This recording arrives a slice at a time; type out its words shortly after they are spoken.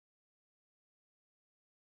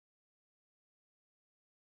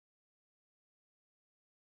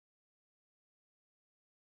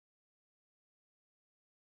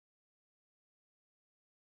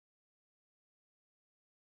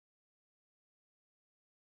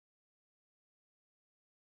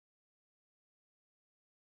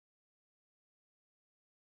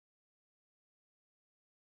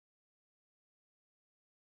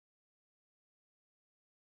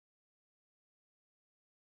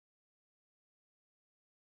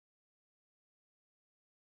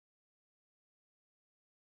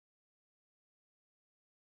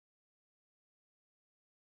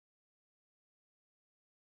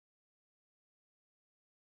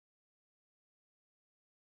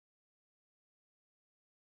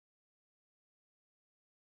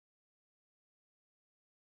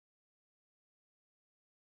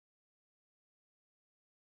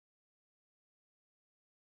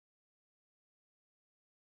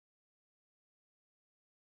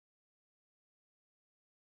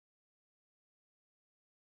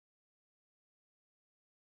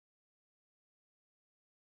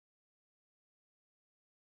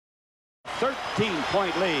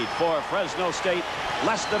13-point lead for Fresno State.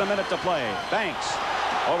 Less than a minute to play. Banks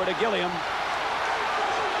over to Gilliam.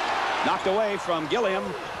 Knocked away from Gilliam.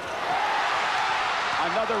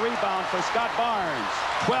 Another rebound for Scott Barnes.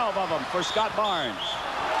 12 of them for Scott Barnes.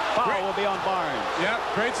 Foul will be on Barnes. Yeah,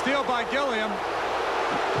 great steal by Gilliam.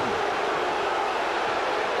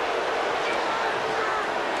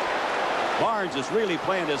 Barnes is really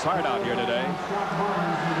playing his heart out here today.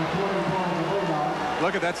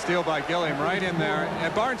 Look at that steal by Gilliam right in there.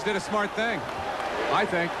 And Barnes did a smart thing, I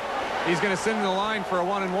think. He's going to send the line for a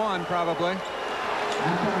 1-and-1 probably.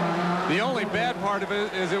 The only bad part of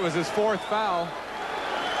it is it was his 4th foul,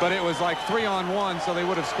 but it was like 3-on-1, so they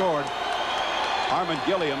would have scored. Harmon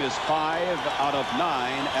Gilliam is 5 out of 9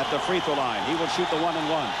 at the free throw line. He will shoot the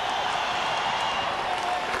 1-and-1.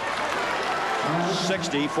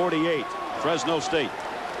 60-48, Fresno State.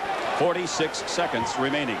 46 seconds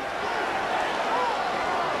remaining.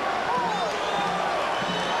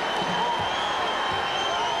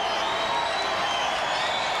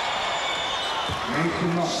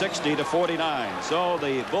 (60-49). So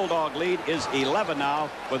the Bulldog lead is 11 now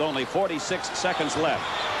with only 46 seconds left.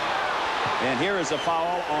 And here is a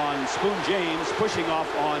foul on Spoon James, pushing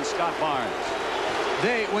off on Scott Barnes.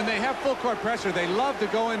 When they have full court pressure, they love to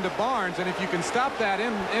go into Barnes, and if you can stop that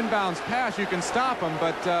inbounds pass, you can stop them.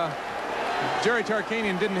 But Jerry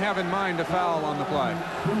Tarkanian didn't have in mind a foul on the play.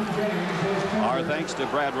 Our thanks to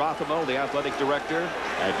Brad Rothemel, the athletic director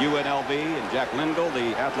at UNLV, and Jack Lindell,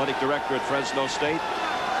 the athletic director at Fresno State.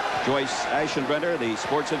 Joyce Aschenbrenner, the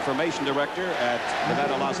sports information director at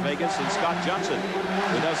Nevada, Las Vegas, and Scott Johnson,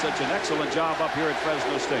 who does such an excellent job up here at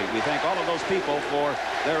Fresno State. We thank all of those people for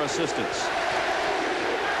their assistance.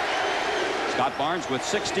 Scott Barnes with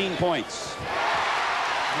 16 points.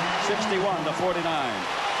 61-49.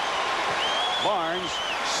 Barnes,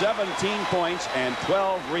 17 points and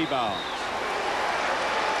 12 rebounds.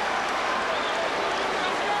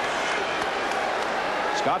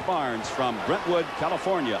 Scott Barnes from Brentwood,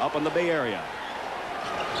 California, up in the Bay Area.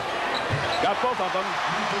 Got both of them.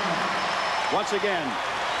 Once again,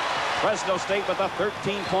 Fresno State with a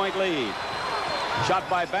 13-point lead. Shot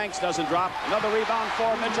by Banks doesn't drop. Another rebound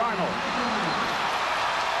for Mitch Arnold.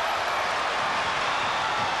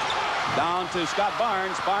 Down to Scott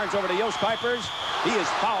Barnes. Barnes over to Yost Pipers. He is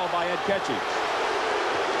fouled by Ed Ketchings.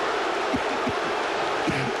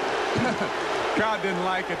 Crowd didn't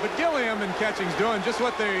like it, but Gilliam and Ketchings doing just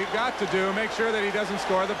what they got to do. Make sure that he doesn't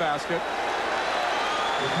score the basket.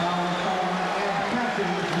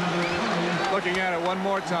 Looking at it one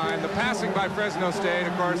more time, the passing by Fresno State,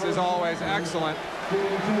 of course, is always excellent.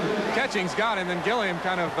 Ketchings got him, and Gilliam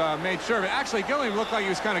kind of made sure of it. Actually, Gilliam looked like he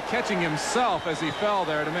was kind of catching himself as he fell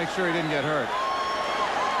there to make sure he didn't get hurt.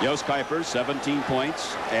 Yost Kuiper, 17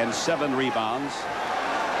 points and 7 rebounds.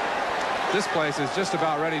 This place is just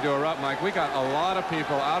about ready to erupt, Mike. We got a lot of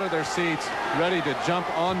people out of their seats ready to jump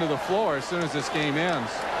onto the floor as soon as this game ends.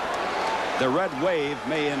 The red wave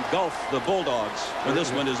may engulf the Bulldogs when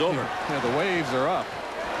this one is over. Yeah, the waves are up.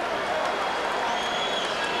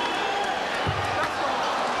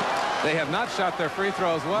 They have not shot their free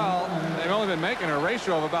throws well. They've only been making a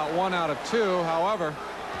ratio of about 1 out of 2. However,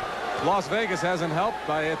 Las Vegas hasn't helped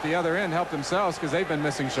by at the other end, helped themselves because they've been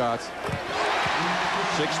missing shots.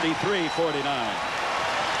 63-49.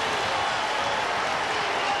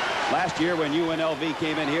 Last year when UNLV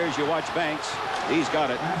came in here, as you watch Banks, he's got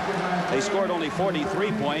it. They scored only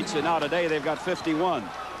 43 points, and now today they've got 51.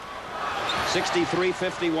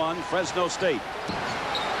 63-51, Fresno State.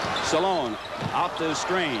 Salone out to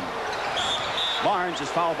Strain. Barnes is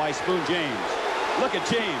fouled by Spoon James. Look at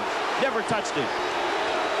James. Never touched it.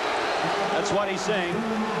 That's what he's saying.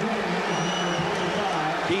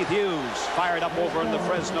 Keith Hughes fired up over on the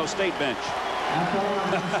Fresno State bench.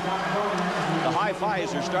 The high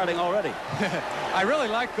fives are starting already. I really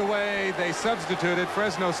like the way they substituted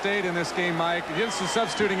Fresno State in this game, Mike. He did some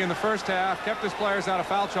substituting in the first half, kept his players out of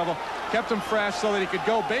foul trouble, kept them fresh so that he could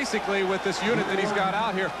go basically with this unit that he's got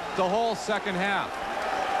out here the whole second half.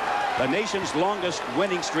 The nation's longest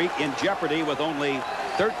winning streak in jeopardy with only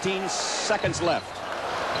 13 seconds left.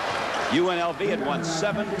 UNLV had won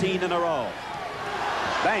 17 in a row.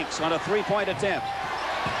 Banks on a three-point attempt.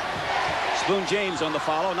 Spoon James on the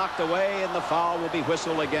follow, knocked away, and the foul will be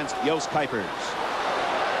whistled against Yost Kuipers.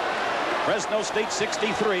 Fresno State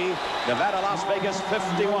 63, Nevada, Las Vegas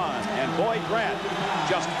 51, and Boyd Grant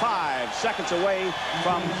just 5 seconds away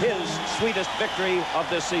from his sweetest victory of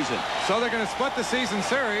this season. So they're going to split the season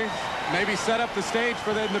series, maybe set up the stage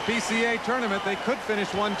for the PCAA tournament. They could finish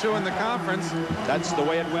 1-2 in the conference. That's the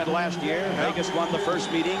way it went last year. Yep. Vegas won the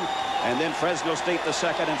first meeting. And then Fresno State the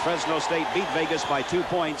second, and Fresno State beat Vegas by 2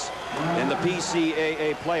 points in the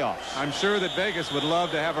PCAA playoffs. I'm sure that Vegas would love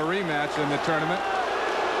to have a rematch in the tournament.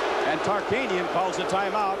 And Tarkanian calls a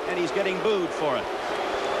timeout, and he's getting booed for it.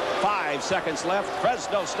 5 seconds left.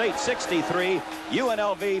 Fresno State 63,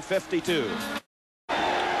 UNLV 52.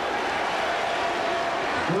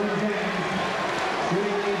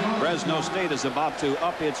 Fresno State is about to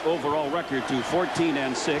up its overall record to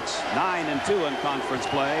 14-6, 9-2 in conference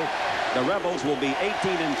play. The Rebels will be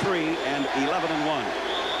 18-3 and 11-1.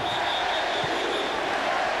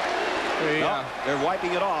 No, they're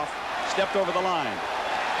wiping it off. Stepped over the line.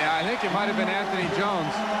 Yeah, I think it might have been Anthony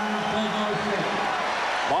Jones.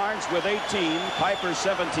 Barnes with 18, Piper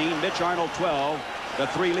 17, Mitch Arnold 12, the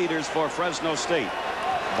 3 leaders for Fresno State.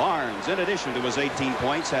 Barnes, in addition to his 18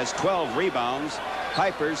 points, has 12 rebounds.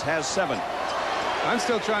 Pipers has 7. I'm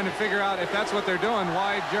still trying to figure out if that's what they're doing,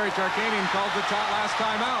 why Jerry Tarkanian called the last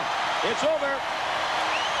time out. It's over.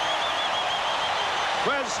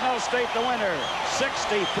 Fresno State the winner, 63-52,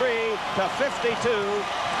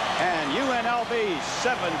 and UNLV's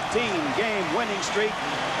 17-game winning streak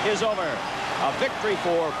is over. A victory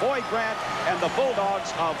for Boyd Grant and the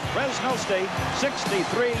Bulldogs of Fresno State,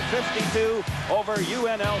 63-52 over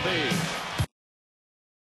UNLV.